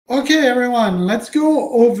Okay, everyone, let's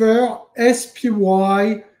go over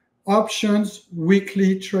SPY options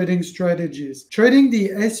weekly trading strategies. Trading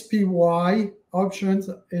the SPY options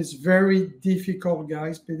is very difficult,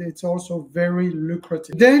 guys, but it's also very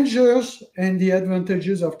lucrative. Dangers and the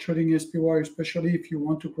advantages of trading SPY, especially if you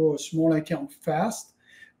want to grow a small account fast,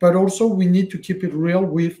 but also we need to keep it real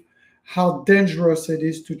with how dangerous it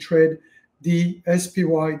is to trade the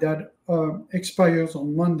SPY that expires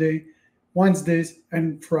on Monday, Wednesdays,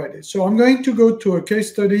 and Fridays. So I'm going to go to a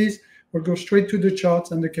case studies. We'll go straight to the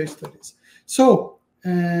charts and the case studies. So,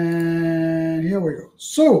 and here we go.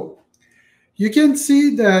 So you can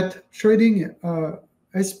see that trading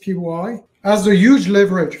SPY has a huge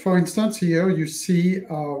leverage. For instance, here you see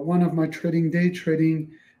one of my trading day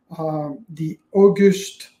trading the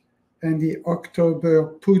August and the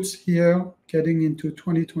October puts here getting into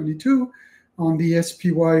 2022 on the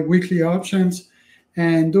SPY weekly options.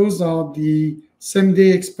 And those are the same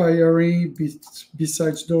day expiry.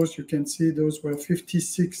 Besides those, you can see those were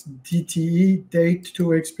 56 DTE, date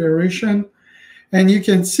to expiration. And you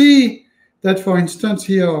can see that, for instance,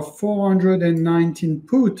 here are 419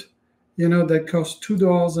 put, that cost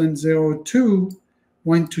 $2.02,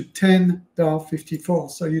 went to $10.54.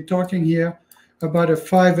 So you're talking here about a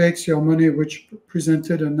 5x your money, which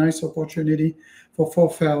presented a nice opportunity for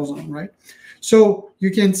 4,000, right? So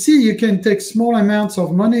you can see you can take small amounts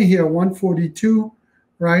of money here, 142,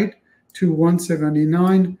 right, to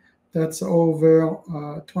 179. That's over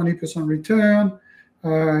 20% return,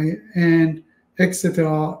 and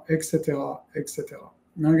etc., etc., etc.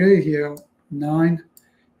 Okay, here 9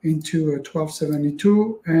 into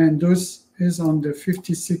 1272, and this is on the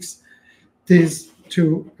 56 days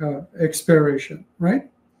to expiration, right?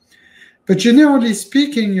 But generally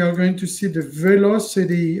speaking, you're going to see the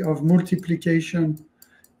velocity of multiplication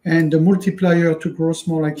and the multiplier to grow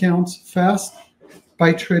small accounts fast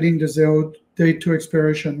by trading the 0 day to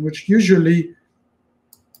expiration, which usually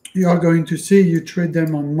you are going to see you trade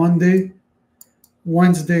them on Monday,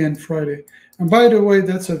 Wednesday, and Friday. And by the way,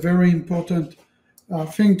 that's a very important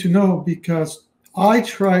thing to know, because I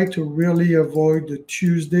try to really avoid the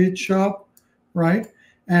Tuesday chop, right?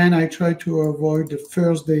 And I try to avoid the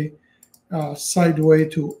Thursday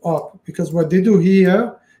sideways to up, because what they do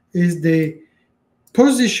here is they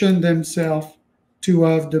position themselves to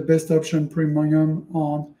have the best option premium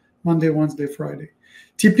on Monday, Wednesday, Friday.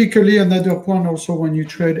 Typically, another point also when you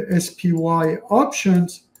trade SPY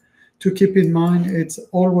options to keep in mind, it's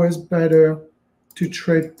always better to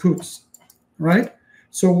trade puts, right?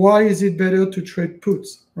 So why is it better to trade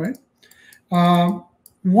puts, right?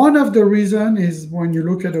 One of the reasons is when you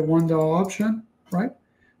look at a $1 option, right?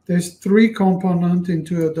 There's 3 components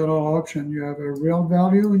into a dollar option. You have a real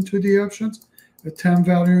value into the options, a time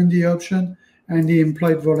value in the option, and the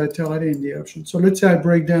implied volatility in the option. So let's say I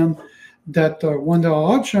break down that $1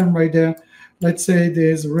 option right there. Let's say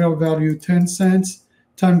there's real value 10 cents,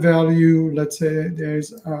 time value, let's say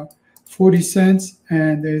there's 40 cents,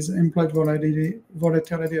 and there's implied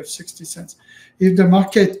volatility of 60 cents. If the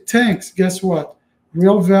market tanks, guess what?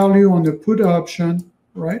 Real value on the put option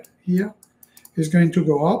right here is going to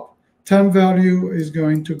go up. Time value is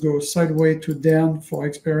going to go sideways to down for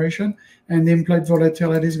expiration, and the implied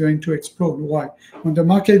volatility is going to explode. Why? When the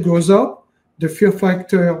market goes up, the fear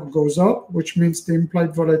factor goes up, which means the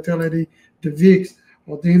implied volatility, the VIX,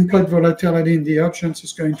 or the implied volatility in the options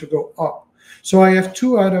is going to go up. So I have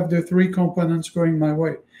 2 out of the 3 components going my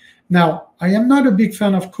way. Now, I am not a big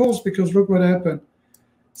fan of calls, because look what happened.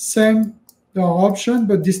 Same the option,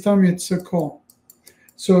 but this time it's a call.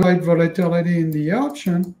 So like volatility in the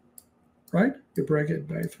option, right? You break it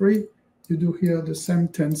by 3. You do here the same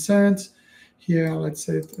 10 cents. Here, let's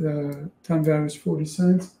say time value is 40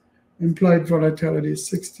 cents. Implied volatility is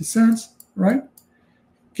 60 cents, right?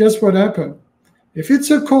 Guess what happened? If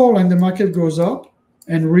it's a call and the market goes up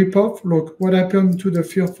and rip off, look what happened to the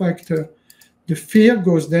fear factor. The fear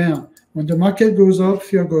goes down. When the market goes up,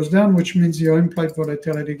 fear goes down, which means your implied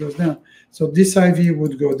volatility goes down. So this IV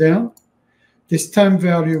would go down. This time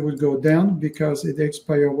value would go down because it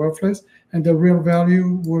expires worthless, and the real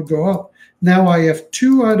value will go up. Now I have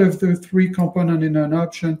 2 out of the 3 components in an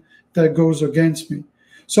option that goes against me.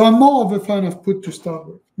 So I'm more of a fan of put to start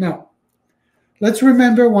with. Now, let's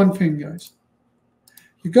remember one thing, guys.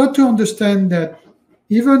 You got to understand that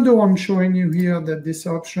even though I'm showing you here that this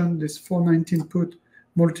option, this 419 put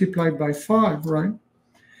multiplied by 5, right?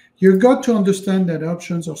 You got to understand that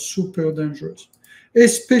options are super dangerous,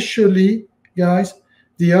 especially, guys,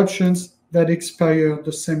 the options that expire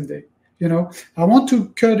the same day. I want to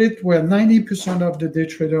cut it where 90% of the day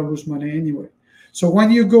trader lose money anyway. So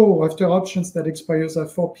when you go after options that expires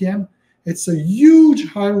at 4 p.m., It's a huge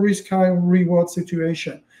high risk, high reward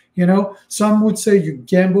situation. You know, some would say you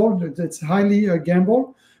gamble, that's highly a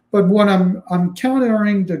gamble. But what I'm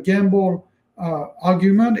countering the gamble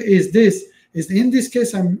argument is this, is in this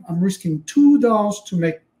case, I'm risking $2 to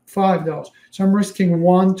make $5. So I'm risking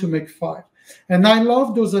 1 to make 5. And I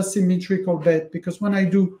love those asymmetrical bets because when I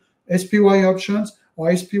do SPY options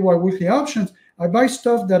or SPY weekly options, I buy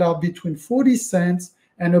stuff that are between 40 cents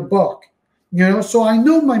and $1. You know, so I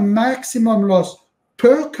know my maximum loss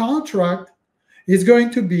per contract is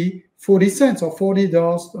going to be 40 cents or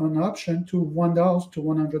 $40 an option to $1 to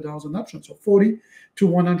 $100 an option. So 40 to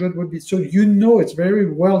 100 would be, so you know it's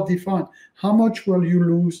very well defined. How much will you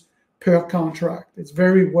lose per contract? It's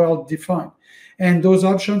very well defined. And those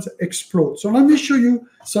options explode. So let me show you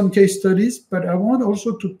some case studies, but I want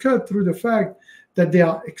also to cut through the fact that they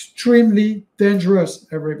are extremely dangerous,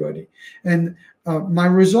 everybody. And my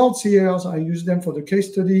results here, I use them for the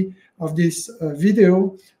case study of this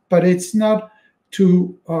video, but it's not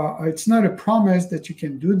a promise that you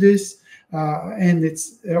can do this, and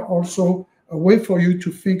it's also a way for you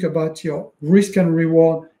to think about your risk and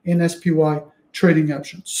reward in SPY trading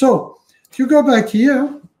options. So if you go back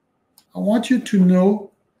here, I want you to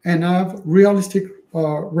know and have realistic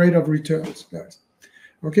rate of returns, guys.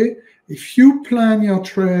 Okay, if you plan your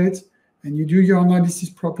trades and you do your analysis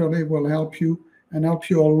properly, it will help you and help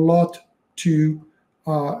you a lot to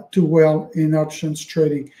do well in options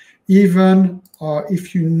trading. Even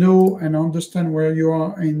if you know and understand where you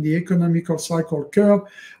are in the economical cycle curve,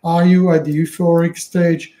 are you at the euphoric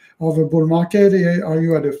stage of a bull market? Are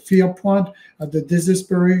you at a fear point, at the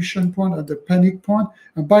desperation point, at the panic point?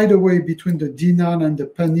 And by the way, between the denial and the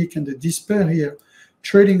panic and the despair here,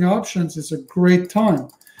 trading options is a great time.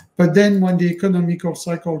 But then when the economical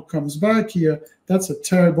cycle comes back here, that's a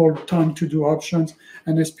terrible time to do options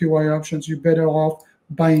and SPY options. You're better off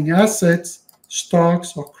buying assets,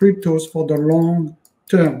 stocks, or cryptos for the long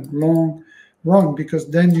term, long run, because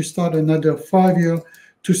then you start another 5-year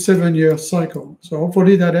to 7-year cycle. So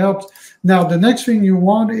hopefully that helps. Now, the next thing you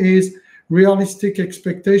want is realistic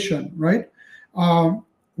expectation, right?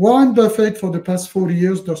 Warren Buffett for the past 40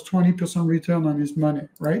 years does 20% return on his money,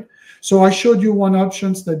 right? So I showed you one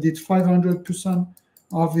options that did 500%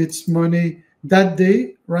 of its money that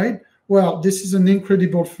day, right? Well, this is an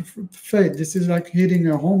incredible fate. This is like hitting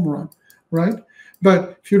a home run, right?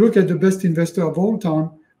 But if you look at the best investor of all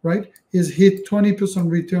time, right, is hit 20%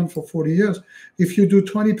 return for 40 years. If you do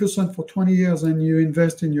 20% for 20 years and you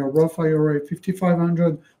invest in your Roth IRA,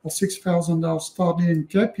 $5,500 or $6,000 starting in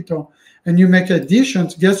capital, and you make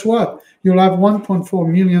additions, guess what? You'll have $1.4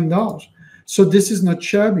 million. So this is not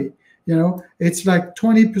shabby. You know, it's like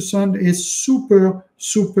 20% is super,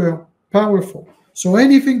 super powerful. So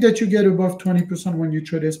anything that you get above 20% when you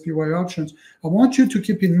trade SPY options, I want you to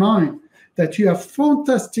keep in mind that you have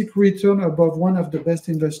fantastic return above one of the best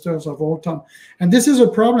investors of all time. And this is a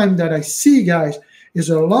problem that I see, guys, is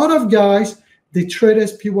a lot of guys, they trade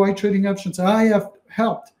SPY trading options. I have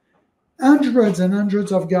helped hundreds and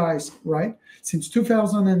hundreds of guys, right, since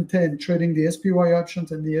 2010, trading the SPY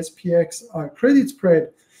options and the SPX credit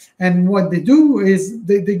spread. And what they do is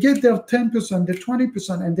they get their 10%, their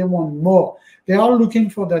 20%, and they want more. They are looking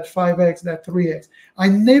for that 5X, that 3X. I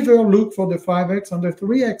never look for the 5X and the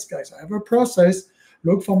 3X, guys. I have a process.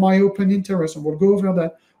 Look for my open interest, and we'll go over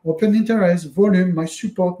that. Open interest, volume, my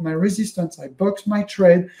support, my resistance. I box my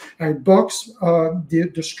trade. I box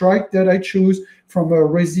the strike that I choose from a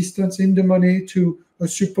resistance in the money to a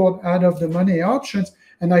support out of the money options,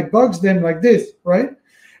 and I box them like this, right?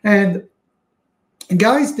 And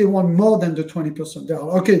guys, they want more than the 20%. They're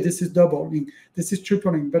okay, this is doubling, this is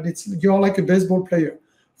tripling, but you're like a baseball player.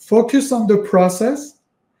 Focus on the process,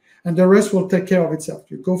 and the rest will take care of itself.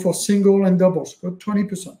 You go for single and doubles, go 20%,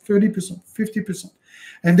 30%, 50%.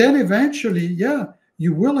 And then eventually, yeah,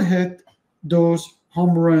 you will hit those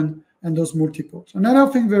home run and those multiples.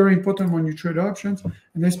 Another thing very important when you trade options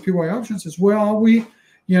and SPY options is where are we,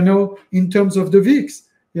 you know, in terms of the VIX?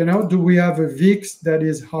 You know, do we have a VIX that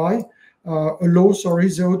is high? A low,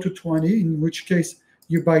 0 to 20, in which case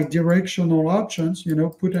you buy directional options, you know,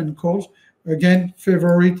 put and calls. Again,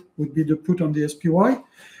 favorite would be the put on the SPY.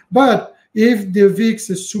 But if the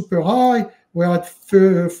VIX is super high, we're at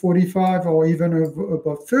 45 or even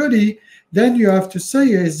above 30, then you have to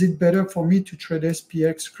say, is it better for me to trade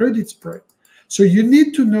SPX credit spread? So you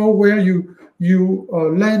need to know where you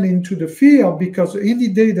land into the field, because any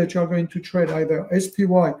day that you're going to trade either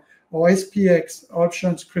SPY or SPX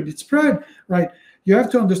options credit spread, right, you have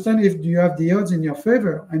to understand if you have the odds in your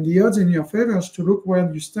favor. And the odds in your favor is to look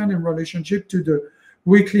where you stand in relationship to the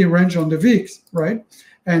weekly range on the VIX, right?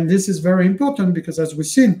 And this is very important because, as we've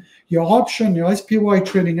seen, your option, your SPY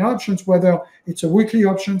trading options, whether it's a weekly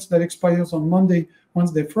options that expires on Monday,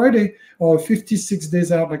 Wednesday, Friday, or 56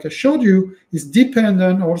 days out, like I showed you, is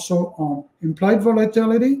dependent also on implied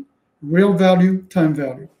volatility, real value, time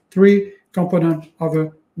value. 3 components of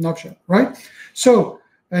an option, right? So,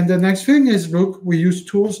 and the next thing is, look, we use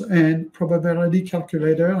tools and probability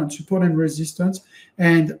calculator and support and resistance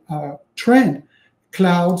and trend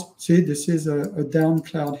clouds. See, this is a down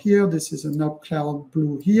cloud here. This is an up cloud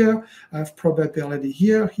blue here. I have probability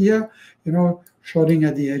here, you know, shorting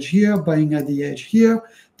at the edge here, buying at the edge here.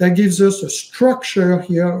 That gives us a structure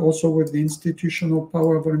here also with the institutional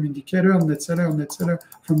power volume indicator, net seller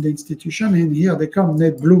from the institution. And here they come,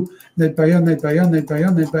 net blue, net buyer, net buyer, net buyer,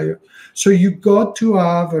 net buyer. So you got to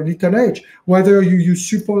have a little edge, whether you use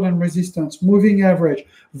support and resistance, moving average,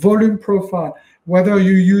 volume profile, whether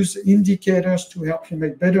you use indicators to help you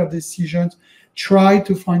make better decisions. Try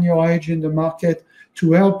to find your edge in the market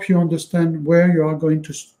to help you understand where you are going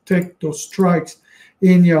to take those strikes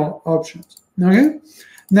in your options. Okay?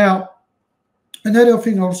 Now, another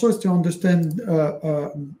thing also is to understand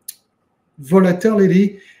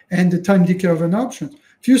volatility and the time decay of an option.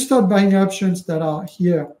 If you start buying options that are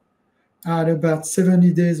here at about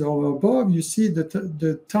 70 days or above, you see that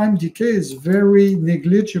the time decay is very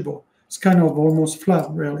negligible. It's kind of almost flat,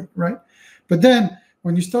 really, right? But then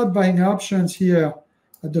when you start buying options here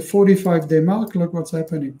at the 45-day mark, look what's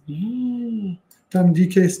happening. Time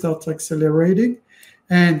decay starts accelerating.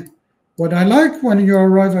 And what I like when you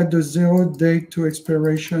arrive at the 0 date to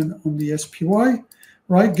expiration on the SPY,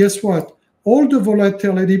 right? Guess what? All the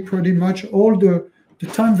volatility, pretty much all the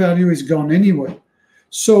time value is gone anyway.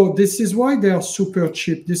 So this is why they are super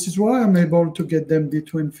cheap. This is why I'm able to get them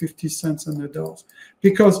between 50 cents and $1.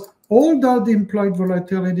 Because all that implied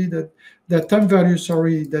volatility, that time value,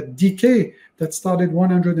 sorry, that decay that started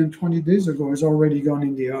 120 days ago is already gone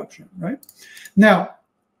in the option, right? Now,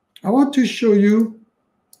 I want to show you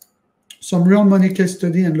some real money case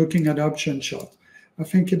study and looking at option chart. I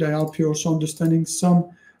think it'll help you also understanding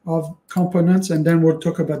some of components, and then we'll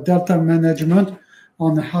talk about delta management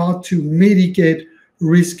on how to mitigate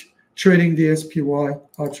risk trading the SPY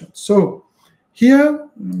options. So here,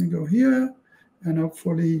 let me go here, and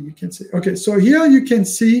hopefully you can see. Okay, so here you can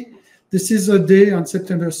see this is a day on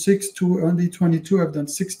September 6 to early 22. I've done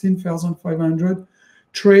 16,500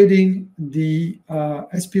 trading the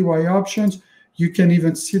SPY options. You can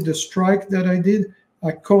even see the strike that I did.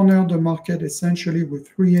 I cornered the market essentially with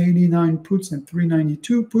 389 puts and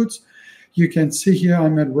 392 puts. You can see here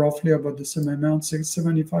I'm at roughly about the same amount,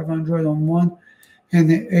 7,500 on one and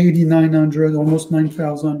 8,900, almost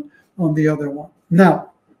 9,000 on the other one.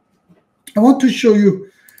 Now, I want to show you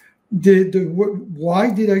why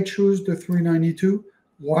did I choose the 392?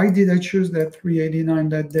 Why did I choose that 389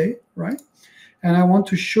 that day, right? And I want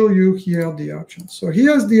to show you here the options. So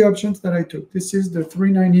here's the options that I took. This is the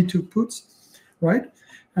 392 puts, right?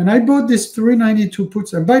 And I bought this 392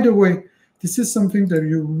 puts. And by the way, this is something that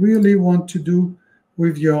you really want to do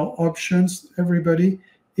with your options, everybody,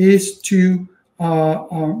 is to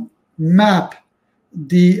map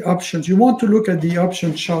the options. You want to look at the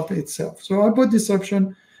option chart itself. So I bought this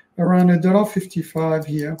option around $1.55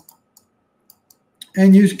 here.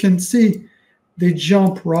 And you can see they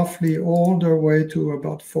jump roughly all the way to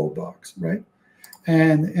about $4, right?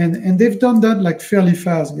 And they've done that like fairly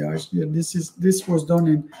fast, guys. Yeah, this was done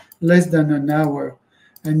in less than an hour.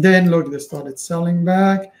 And then look, they started selling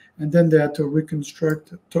back, and then they had to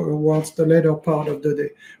reconstruct towards the later part of the day,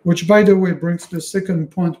 which, by the way, brings the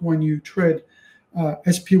second point. When you trade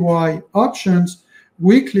SPY options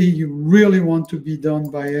weekly, you really want to be done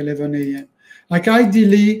by 11 a.m. Like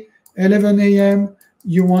ideally, 11 a.m.,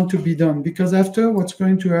 you want to be done, because after, what's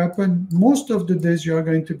going to happen, most of the days you are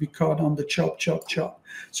going to be caught on the chop.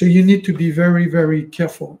 So you need to be very, very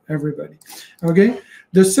careful, everybody. Okay.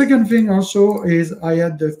 The second thing also is I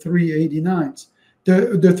had the 389s,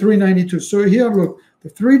 the 392. So here, look, the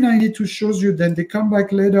 392 shows you then they come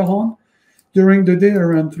back later on during the day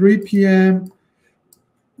around 3 p.m.,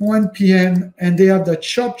 1 p.m., and they have the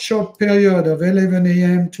chop period of 11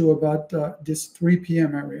 a.m. to about this 3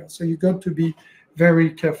 p.m. area. So you got to be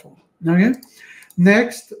very careful. Okay.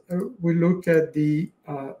 Next, we look at the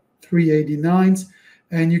 389s,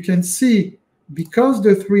 and you can see because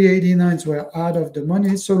the 389s were out of the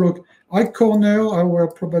money. So look, I corner our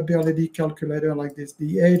probability calculator like this.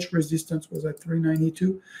 The edge resistance was at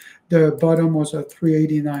 392. The bottom was at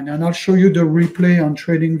 389. And I'll show you the replay on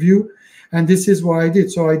TradingView. And this is what I did.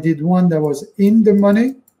 So I did one that was in the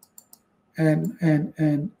money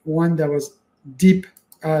and one that was deep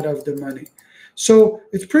out of the money. So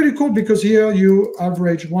it's pretty cool because here you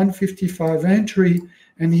average 155 entry,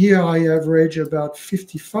 and here I average about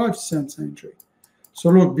 55 cents entry. So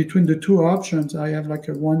look, between the two options, I have like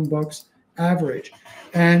a $1 average.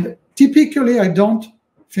 And typically, I don't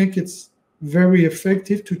think it's very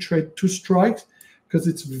effective to trade two strikes because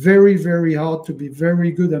it's very, very hard to be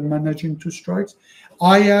very good at managing two strikes.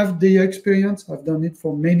 I have the experience. I've done it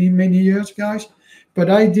for many, many years, guys. But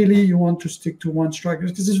ideally, you want to stick to one strike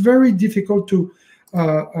because it's very difficult to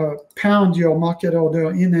pound your market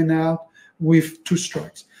order in and out with two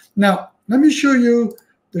strikes. Now, let me show you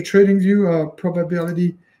the TradingView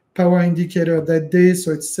probability power indicator that day.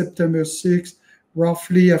 So it's September 6th,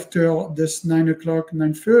 roughly after this 9 o'clock,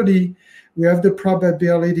 9:30. We have the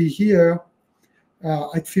probability here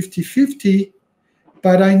at 50-50,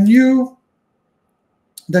 but I knew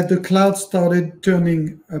that the cloud started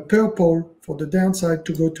turning purple for the downside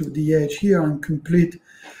to go to the edge here and complete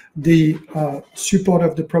the support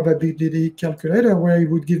of the probability calculator, where it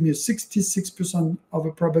would give me a 66% of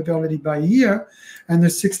a probability by here and a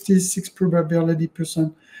 66 probability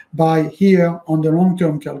percent by here on the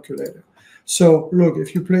long-term calculator. So look,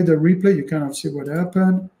 if you play the replay, you kind of see what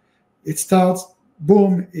happened. It starts,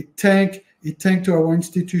 boom, it tanked to our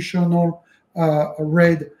institutional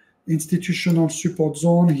red institutional support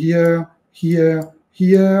zone here, here,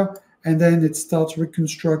 here, and then it starts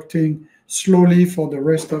reconstructing slowly for the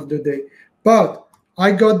rest of the day. But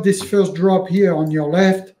I got this first drop here on your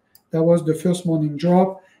left. That was the first morning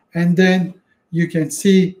drop. And then you can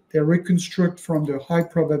see they reconstruct from the high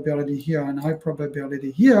probability here and high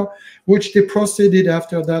probability here, which they proceeded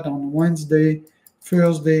after that on Wednesday,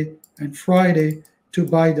 Thursday, and Friday to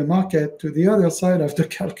buy the market to the other side of the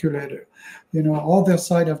calculator, you know, other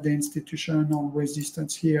side of the institutional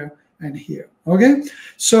resistance here and here. Okay,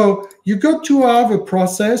 so you got to have a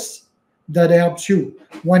process that helps you.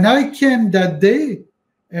 When I came that day,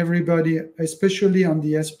 everybody, especially on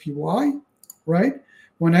the SPY, right?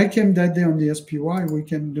 When I came that day on the SPY, we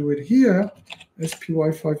can do it here,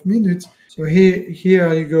 SPY 5 minutes. So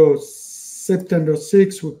here you go, September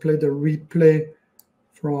 6th, we play the replay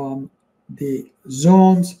from the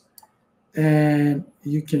zones, and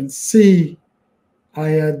you can see I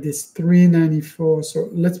had this 394. So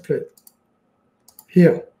let's play it.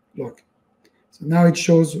 Here, look. So now it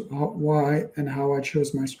shows why and how I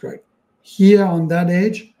chose my strike. Here on that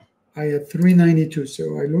edge, I had 392.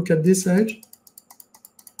 So I look at this edge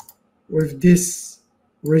with this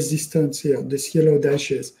resistance here, this yellow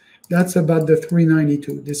dashes. That's about the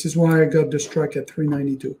 392. This is why I got the strike at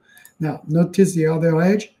 392. Now, notice the other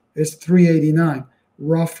edge is 389.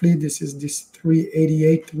 Roughly, this is this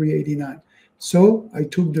 388, 389. So I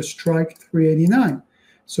took the strike 389.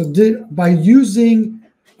 So by using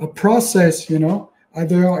a process, you know,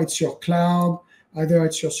 either it's your cloud, either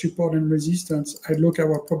it's your support and resistance, I look at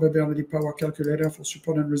our probability power calculator for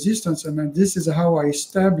support and resistance, and then this is how I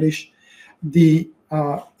establish the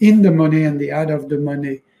in the money and the out of the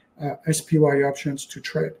money SPY options to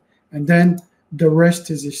trade. And then the rest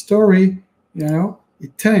is history, you know,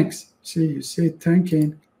 it tanks. See, you see it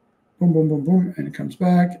tanking, boom, boom, boom, boom, and it comes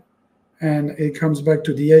back, and it comes back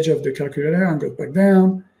to the edge of the calculator and goes back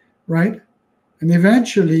down, right? And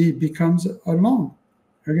eventually it becomes a long,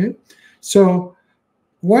 okay? So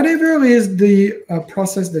whatever is the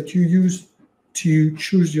process that you use to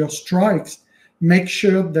choose your strikes, make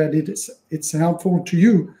sure that it's helpful to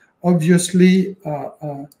you. Obviously,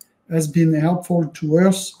 has been helpful to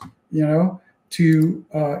us, you know, to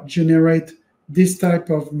generate this type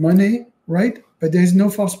of money, right? But there's no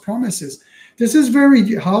false promises. This is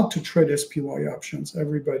very hard to trade SPY options,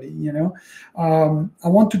 everybody, you know. I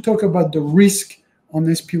want to talk about the risk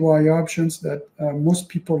on SPY options that most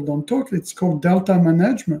people don't talk. It's called delta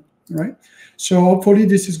management, right? So hopefully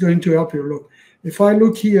this is going to help you. Look, if I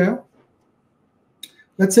look here,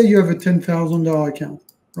 let's say you have a $10,000 account,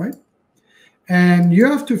 right? And you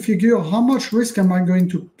have to figure how much risk am I going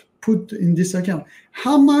to put in this account?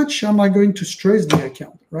 How much am I going to stress the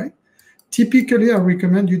account, right? Typically, I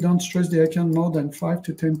recommend you don't stress the account more than 5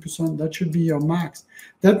 to 10%. That should be your max.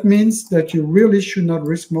 That means that you really should not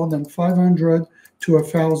risk more than 500 to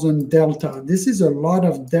 1,000 delta. This is a lot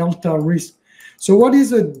of delta risk. So what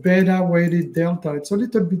is a beta-weighted delta? It's a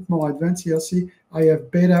little bit more advanced here. See, I have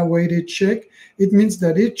beta-weighted check. It means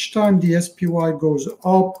that each time the SPY goes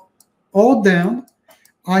up or down,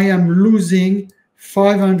 I am losing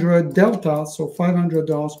 500 delta, so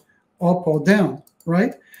 $500 up or down,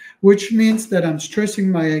 right? Which means that I'm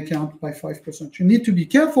stressing my account by 5%. You need to be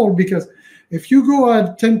careful because if you go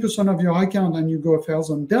at 10% of your account and you go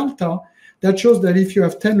 1,000 delta, that shows that if you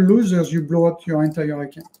have 10 losers, you blow up your entire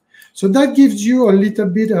account. So that gives you a little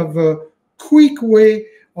bit of quick way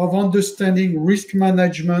of understanding risk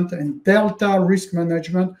management and delta risk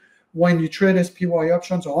management when you trade SPY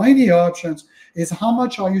options or any options is how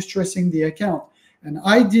much are you stressing the account. And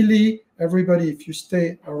ideally, everybody, if you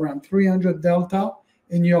stay around 300 delta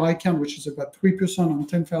in your account, which is about 3% on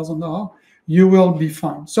 $10,000, you will be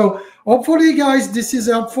fine. So hopefully, guys, this is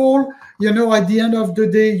helpful. You know, at the end of the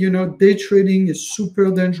day, you know, day trading is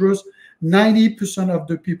super dangerous. 90% of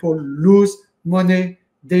the people lose money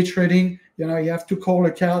day trading. You know, you have to call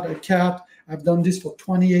a cat a cat. I've done this for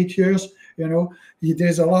 28 years. You know,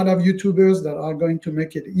 there's a lot of YouTubers that are going to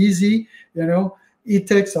make it easy. You know, it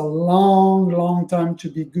takes a long time to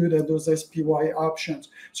be good at those SPY options.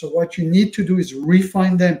 So what you need to do is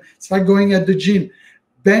refine them. It's like going at the gym.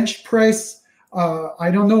 Bench press, I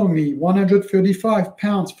don't know me, 135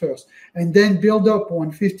 pounds first, and then build up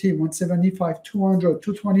 150, 175, 200,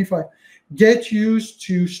 225. Get used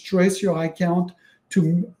to stress your account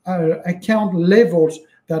to account levels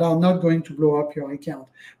that are not going to blow up your account,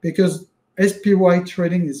 because SPY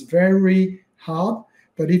trading is very hard.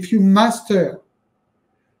 But if you master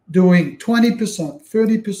doing 20%,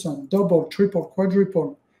 30%, double, triple,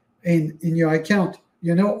 quadruple in your account,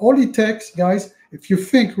 you know, all it takes, guys, if you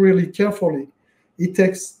think really carefully, it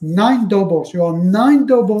takes 9 doubles. You are 9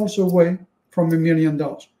 doubles away from $1 million.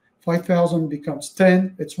 5,000 becomes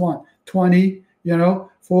 10, it's 1. 20, you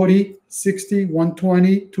know, 40, 60,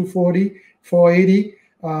 120, 240, 480,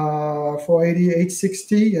 480,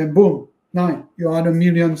 860, and boom, 9. You're at $1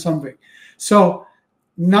 million something. So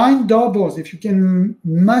 9 doubles, if you can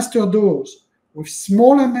master those with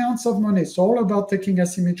small amounts of money, it's all about taking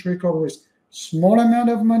asymmetrical risk. Small amount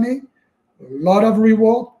of money, a lot of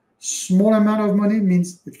reward. Small amount of money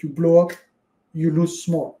means if you blow up, you lose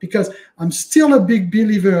small. Because I'm still a big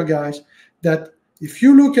believer, guys, that if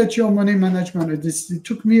you look at your money management, it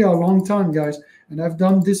took me a long time, guys, and I've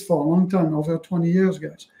done this for a long time, over 20 years,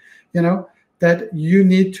 guys, you know, that you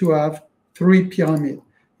need to have 3 pyramids.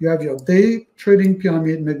 You have your day trading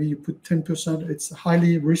pyramid, maybe you put 10%, it's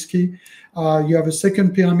highly risky. You have a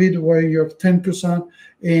second pyramid where you have 10%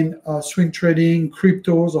 in swing trading,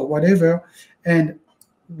 cryptos, or whatever, and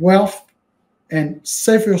wealth and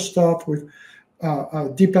safer stuff with a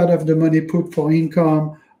deep out of the money put for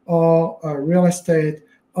income, or real estate,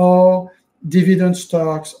 or dividend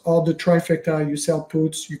stocks, or the trifecta, you sell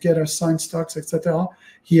puts, you get assigned stocks, etc.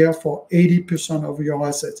 here for 80% of your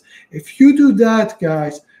assets. If you do that,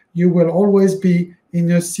 guys, you will always be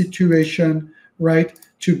in a situation, right,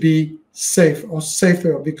 to be safe or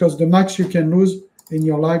safer, because the max you can lose in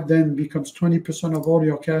your life then becomes 20% of all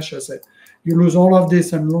your cash assets. You lose all of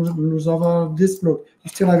this and lose all of this, look, you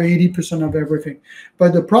still have 80% of everything.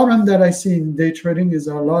 But the problem that I see in day trading is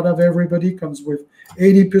a lot of everybody comes with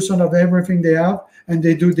 80% of everything they have, and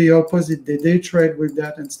they do the opposite. They day trade with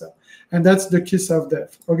that and stuff. And that's the kiss of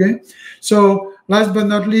death, okay? So last but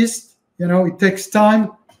not least, you know, it takes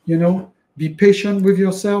time, you know, be patient with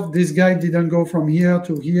yourself. This guy didn't go from here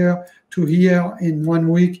to here to here in 1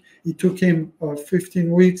 week. It took him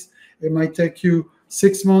 15 weeks. It might take you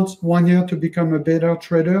 6 months, 1 year to become a better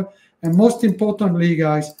trader. And most importantly,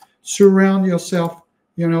 guys, surround yourself,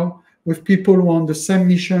 you know, with people who are on the same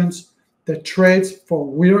missions, that trades for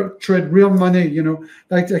real money, you know.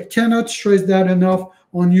 Like, I cannot stress that enough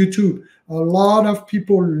on YouTube. A lot of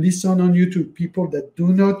people listen on YouTube, people that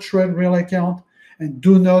do not trade real account and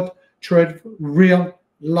do not trade real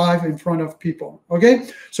live in front of people, okay?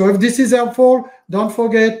 So if this is helpful, don't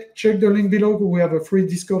forget, check the link below. We have a free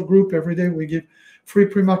Discord group. Every day we give free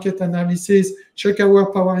pre-market analysis. Check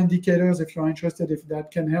our power indicators if you're interested, if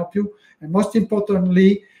that can help you. And most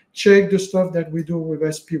importantly, check the stuff that we do with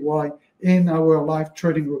SPY in our live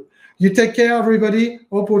trading group. You take care, everybody.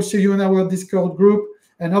 Hope we'll see you in our Discord group.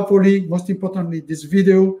 And hopefully, most importantly, this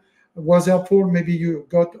video was helpful. Maybe you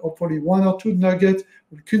got hopefully 1 or 2 nuggets.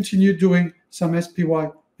 We'll continue doing some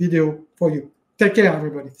SPY video for you. Take care,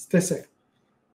 everybody. Stay safe.